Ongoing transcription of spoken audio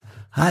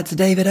Hi, it's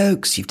David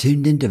Oakes. You've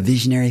tuned into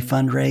Visionary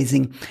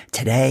Fundraising.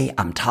 Today,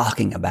 I'm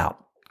talking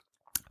about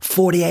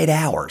 48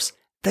 hours,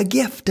 the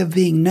gift of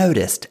being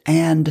noticed,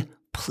 and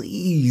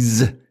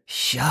please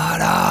shut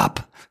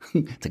up.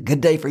 It's a good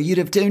day for you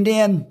to have tuned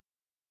in.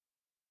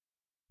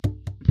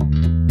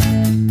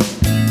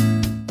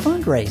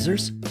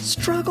 Fundraisers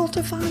struggle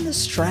to find the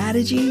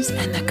strategies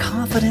and the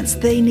confidence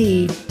they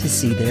need to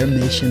see their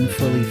mission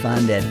fully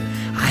funded.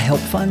 I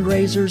help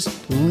fundraisers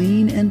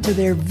lean into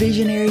their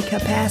visionary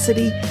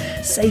capacity,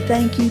 say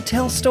thank you,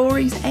 tell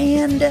stories,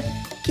 and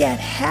get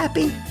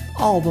happy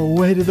all the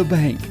way to the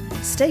bank.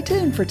 Stay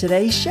tuned for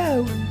today's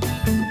show.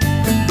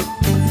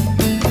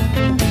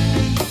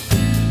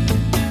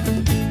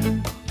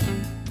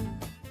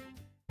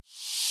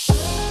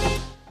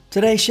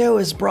 Today's show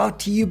is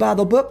brought to you by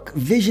the book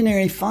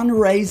Visionary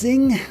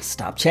Fundraising.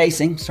 Stop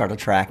chasing, start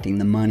attracting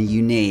the money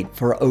you need.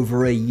 For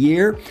over a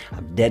year,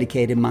 I've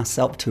dedicated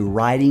myself to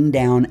writing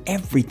down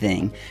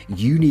everything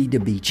you need to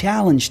be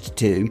challenged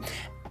to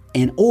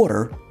in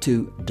order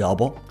to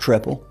double,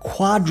 triple,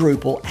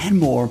 quadruple, and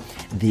more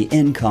the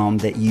income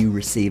that you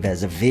receive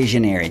as a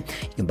visionary.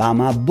 You can buy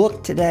my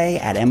book today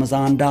at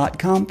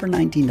Amazon.com for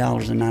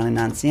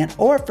 $19.99.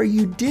 Or for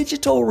you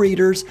digital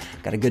readers,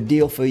 got a good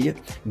deal for you.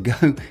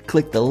 Go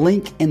click the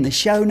link in the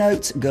show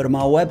notes, go to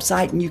my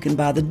website, and you can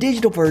buy the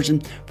digital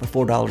version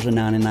for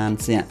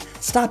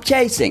 $4.99. Stop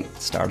chasing,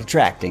 start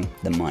attracting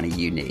the money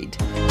you need.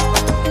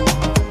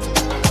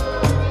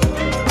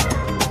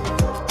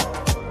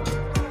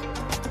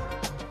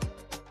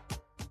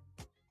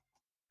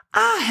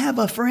 I have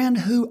a friend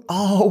who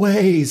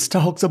always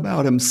talks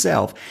about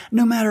himself.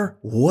 No matter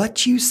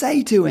what you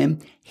say to him,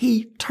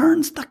 he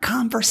turns the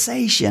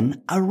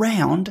conversation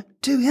around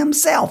to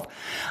himself.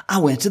 I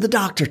went to the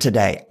doctor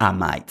today, I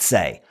might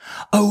say.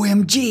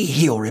 OMG,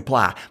 he'll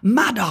reply.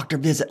 My doctor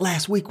visit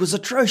last week was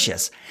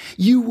atrocious.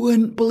 You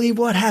wouldn't believe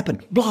what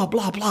happened. Blah,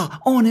 blah, blah.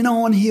 On and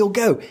on he'll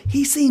go.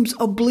 He seems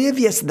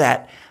oblivious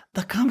that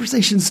the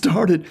conversation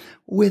started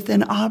with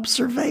an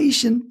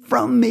observation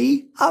from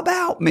me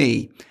about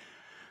me.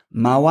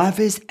 My wife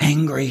is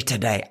angry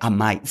today, I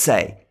might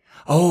say.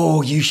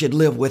 Oh, you should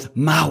live with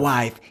my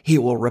wife, he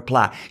will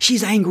reply.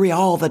 She's angry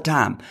all the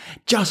time.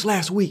 Just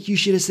last week, you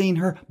should have seen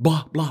her,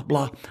 blah, blah,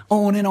 blah.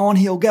 On and on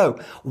he'll go.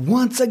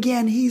 Once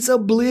again, he's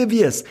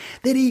oblivious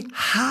that he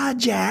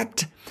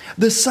hijacked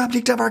the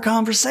subject of our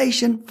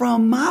conversation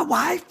from my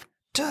wife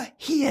to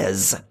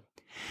his.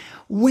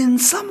 When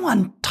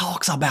someone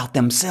talks about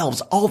themselves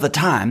all the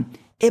time,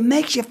 it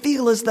makes you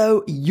feel as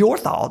though your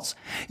thoughts,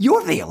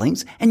 your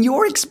feelings, and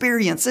your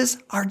experiences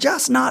are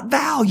just not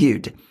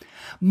valued.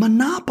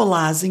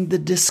 Monopolizing the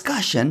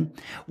discussion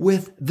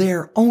with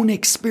their own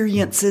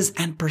experiences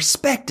and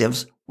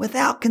perspectives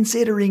without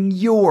considering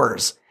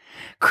yours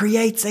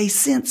creates a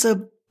sense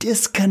of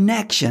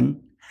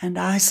disconnection and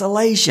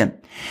isolation.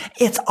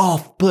 It's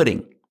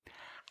off-putting.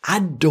 I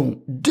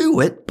don't do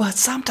it, but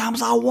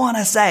sometimes I want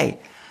to say,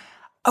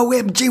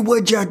 OMG,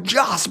 would you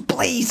just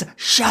please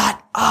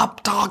shut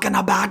up talking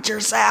about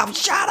yourself?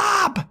 Shut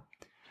up!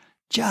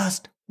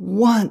 Just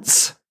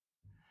once.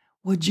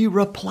 Would you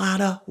reply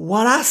to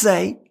what I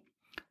say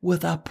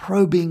with a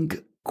probing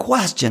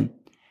question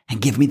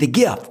and give me the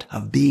gift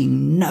of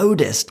being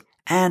noticed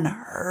and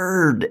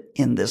heard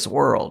in this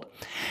world?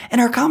 In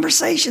our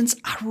conversations,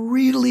 I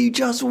really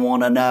just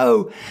want to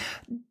know,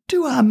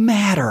 do I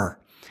matter?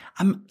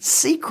 I'm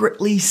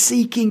secretly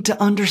seeking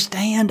to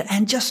understand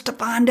and just to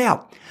find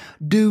out.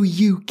 Do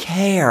you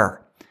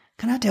care?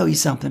 Can I tell you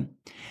something?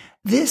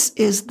 This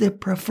is the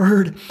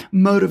preferred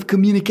mode of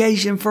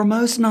communication for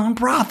most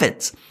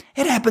nonprofits.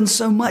 It happens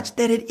so much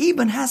that it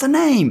even has a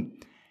name.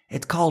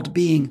 It's called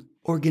being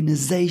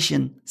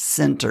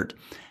organization-centered.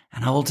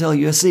 And I will tell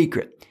you a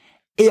secret.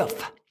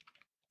 If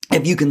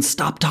you can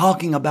stop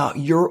talking about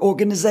your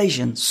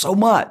organization so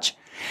much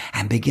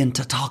and begin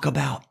to talk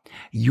about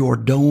your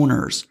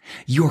donors,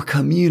 your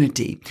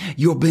community,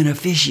 your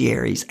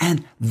beneficiaries,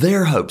 and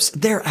their hopes,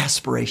 their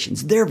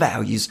aspirations, their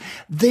values,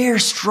 their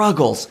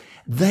struggles,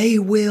 they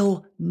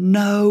will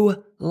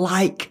know,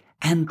 like,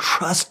 and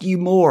trust you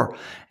more.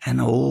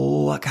 And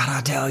oh, I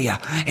gotta tell you,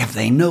 if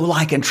they know,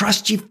 like, and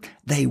trust you,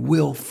 they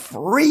will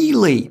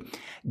freely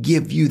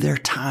give you their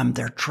time,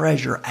 their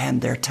treasure,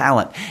 and their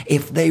talent.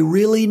 If they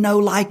really know,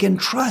 like, and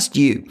trust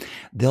you,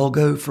 they'll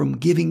go from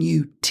giving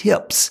you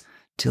tips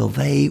till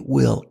they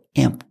will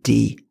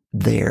empty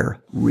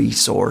their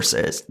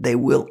resources. They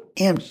will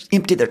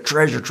empty their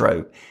treasure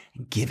trove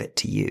and give it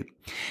to you.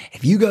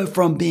 If you go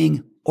from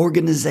being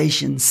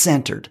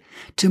organization-centered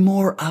to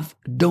more of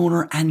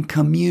donor and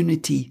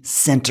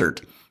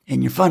community-centered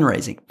in your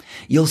fundraising,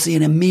 you'll see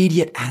an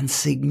immediate and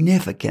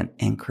significant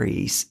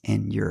increase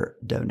in your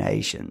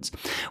donations.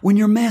 When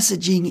your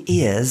messaging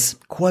is,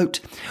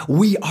 quote,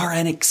 we are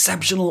an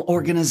exceptional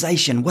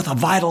organization with a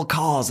vital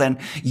cause and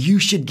you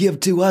should give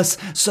to us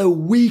so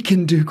we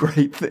can do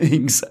great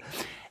things.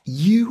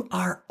 You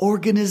are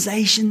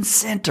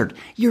organization-centered.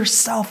 You're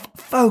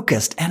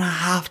self-focused. And I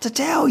have to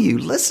tell you,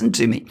 listen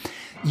to me,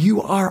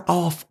 you are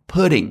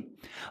off-putting.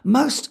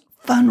 Most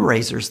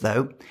Fundraisers,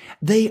 though,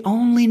 they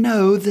only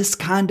know this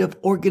kind of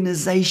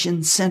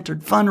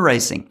organization-centered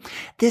fundraising.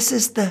 This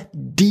is the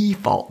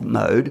default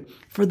mode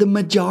for the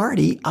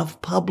majority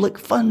of public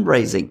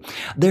fundraising.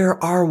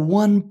 There are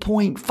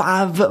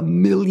 1.5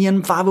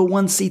 million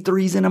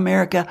 501c3s in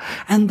America,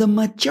 and the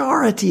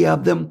majority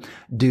of them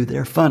do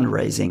their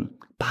fundraising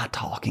by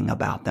talking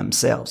about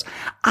themselves.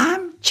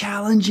 I'm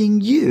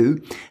challenging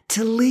you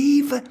to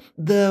leave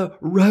the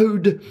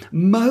road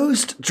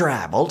most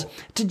traveled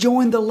to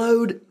join the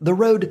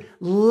road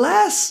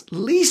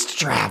least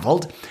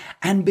traveled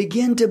and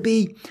begin to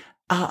be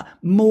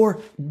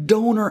more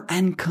donor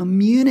and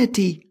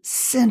community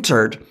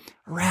centered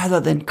rather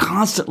than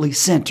constantly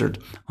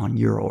centered on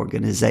your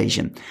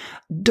organization.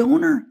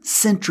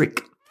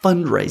 Donor-centric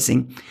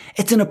fundraising,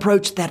 it's an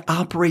approach that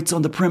operates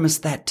on the premise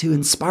that to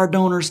inspire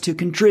donors to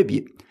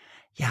contribute,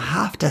 you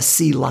have to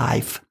see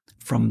life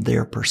from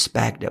their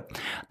perspective.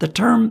 The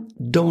term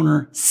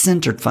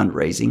donor-centered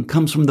fundraising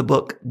comes from the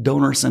book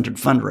Donor-Centered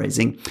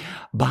Fundraising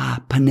by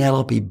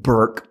Penelope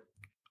Burke.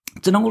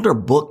 It's an older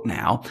book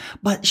now,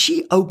 but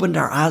she opened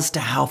our eyes to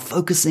how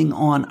focusing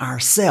on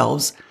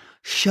ourselves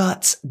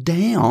shuts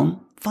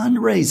down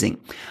fundraising.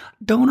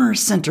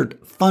 Donor-centered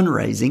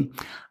fundraising,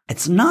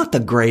 it's not the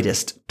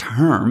greatest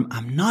term.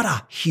 I'm not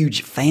a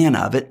huge fan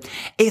of it.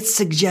 It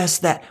suggests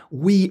that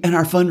we in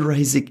our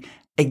fundraising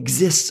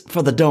exists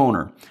for the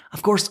donor.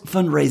 Of course,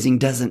 fundraising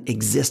doesn't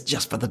exist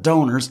just for the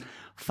donors.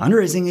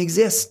 Fundraising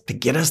exists to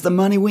get us the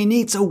money we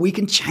need so we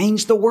can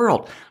change the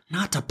world,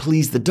 not to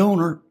please the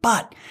donor,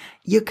 but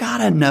you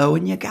gotta know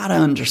and you gotta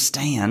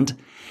understand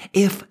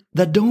if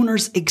the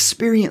donor's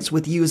experience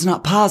with you is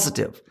not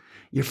positive,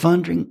 your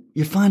funding,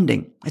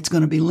 it's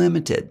going to be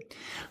limited.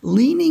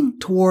 Leaning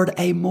toward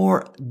a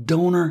more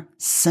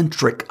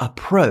donor-centric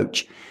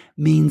approach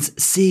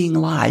means seeing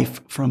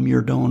life from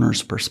your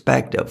donor's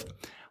perspective.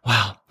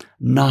 Wow,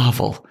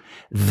 novel.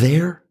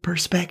 Their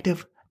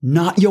perspective,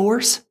 not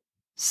yours.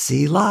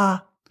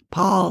 Selah,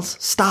 pause,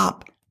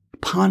 stop,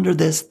 ponder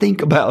this,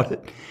 think about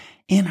it.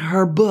 In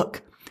her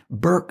book,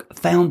 Burke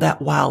found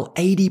that while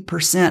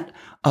 80%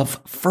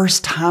 of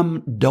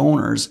first-time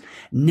donors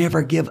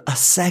never give a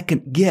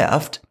second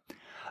gift,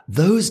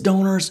 those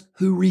donors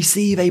who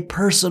receive a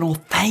personal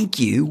thank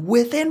you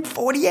within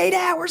 48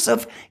 hours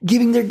of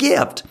giving their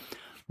gift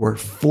were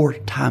 4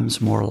 times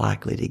more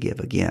likely to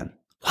give again.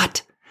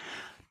 What?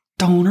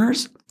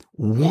 Donors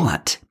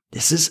want,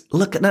 this is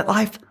looking at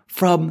life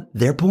from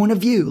their point of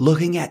view,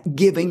 looking at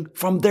giving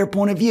from their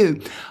point of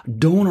view.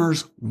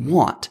 Donors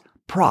want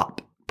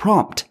prompt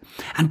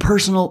and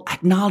personal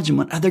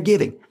acknowledgement of their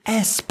giving,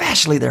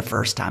 especially their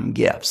first-time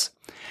gifts.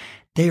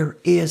 There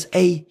is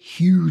a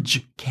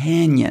huge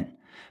canyon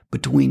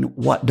between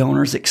what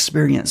donors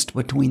experienced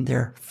between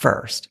their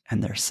first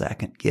and their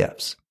second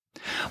gifts.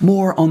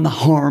 More on the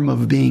harm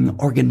of being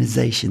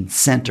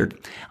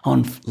organization-centered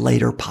on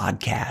later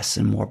podcasts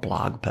and more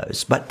blog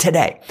posts. But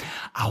today,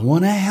 I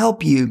want to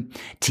help you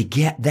to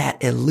get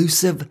that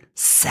elusive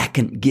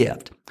second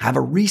gift. I have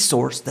a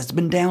resource that's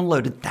been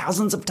downloaded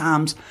thousands of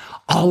times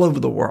all over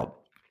the world.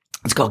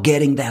 It's called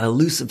Getting That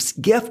Elusive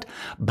Gift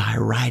by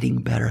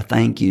Writing Better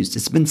Thank Yous.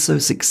 It's been so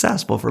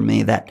successful for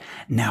me that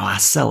now I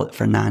sell it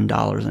for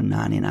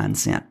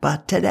 $9.99.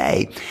 But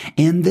today,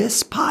 in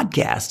this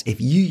podcast, if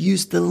you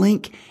use the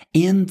link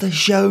in the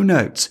show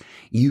notes,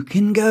 you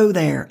can go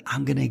there.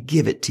 I'm going to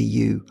give it to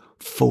you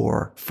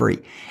for free.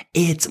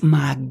 It's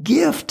my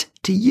gift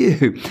to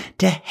you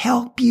to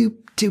help you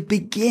to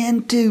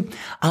begin to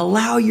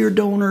allow your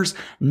donors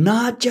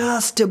not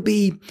just to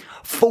be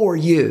for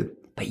you,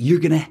 but you're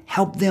going to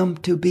help them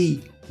to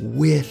be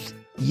with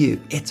you.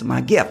 It's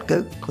my gift.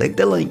 Go click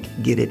the link,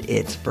 get it.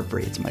 It's for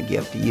free. It's my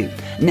gift to you.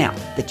 Now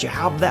that you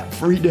have that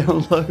free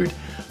download,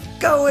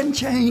 go and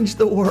change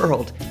the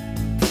world.